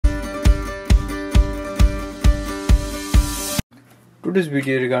Today's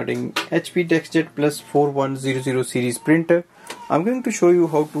video regarding HP DeskJet Plus 4100 series printer. I'm going to show you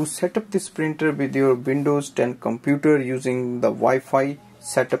how to set up this printer with your Windows 10 computer using the Wi-Fi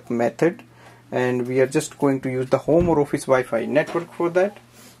setup method, and we are just going to use the home or office Wi-Fi network for that.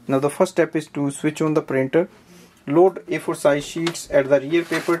 Now the first step is to switch on the printer. Load A4 size sheets at the rear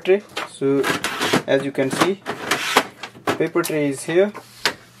paper tray. So as you can see, paper tray is here.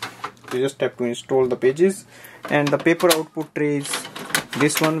 You just have to install the pages, and the paper output tray is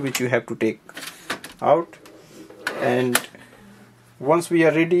this one, which you have to take out. And once we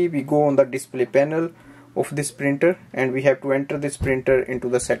are ready, we go on the display panel of this printer and we have to enter this printer into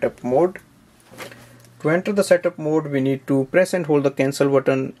the setup mode. To enter the setup mode, we need to press and hold the cancel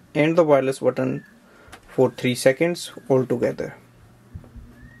button and the wireless button for 3 seconds all together.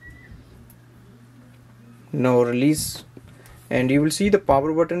 Now release, and you will see the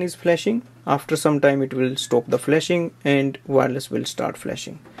power button is flashing. After some time it will stop the flashing and wireless will start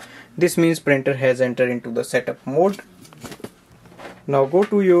flashing. This means printer has entered into the setup mode. Now go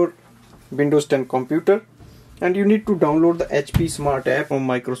to your Windows 10 computer and you need to download the HP Smart app from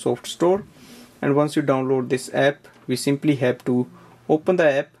Microsoft Store. And once you download this app, we simply have to open the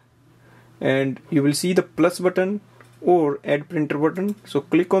app and you will see the plus button or add printer button. So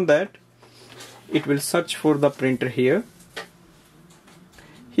click on that. It will search for the printer here.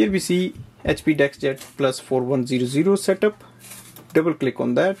 Here we see HP DeskJet Plus 4100 setup. Double click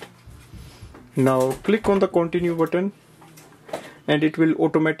on that. Now click on the continue button and it will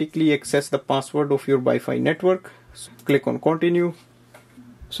automatically access the password of your Wi-Fi network. So click on continue.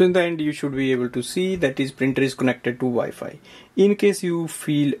 So in the end you should be able to see that this printer is connected to Wi-Fi. In case you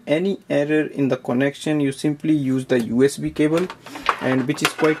feel any error in the connection, you simply use the USB cable, and which is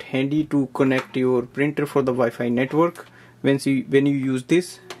quite handy to connect your printer for the Wi-Fi network. When you use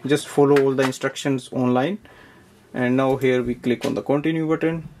this, just follow all the instructions online. And now here we click on the continue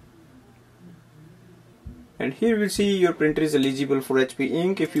button. And here we'll see your printer is eligible for HP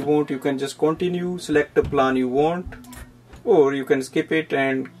ink. If you want, you can just continue, select the plan you want, or you can skip it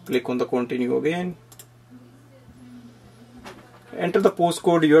and click on the continue again. Enter the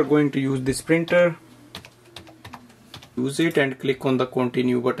postcode you are going to use this printer. Use it and click on the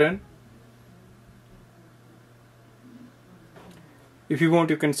continue button. If you want,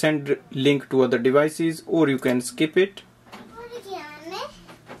 you can send link to other devices or you can skip it.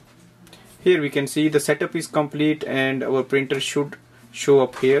 Here we can see the setup is complete and our printer should show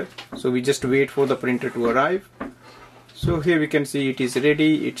up here. So we just wait for the printer to arrive. So here we can see it is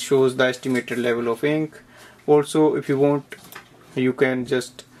ready. It shows the estimated level of ink. Also, if you want, you can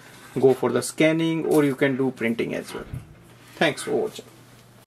just go for the scanning or you can do printing as well. Thanks for watching.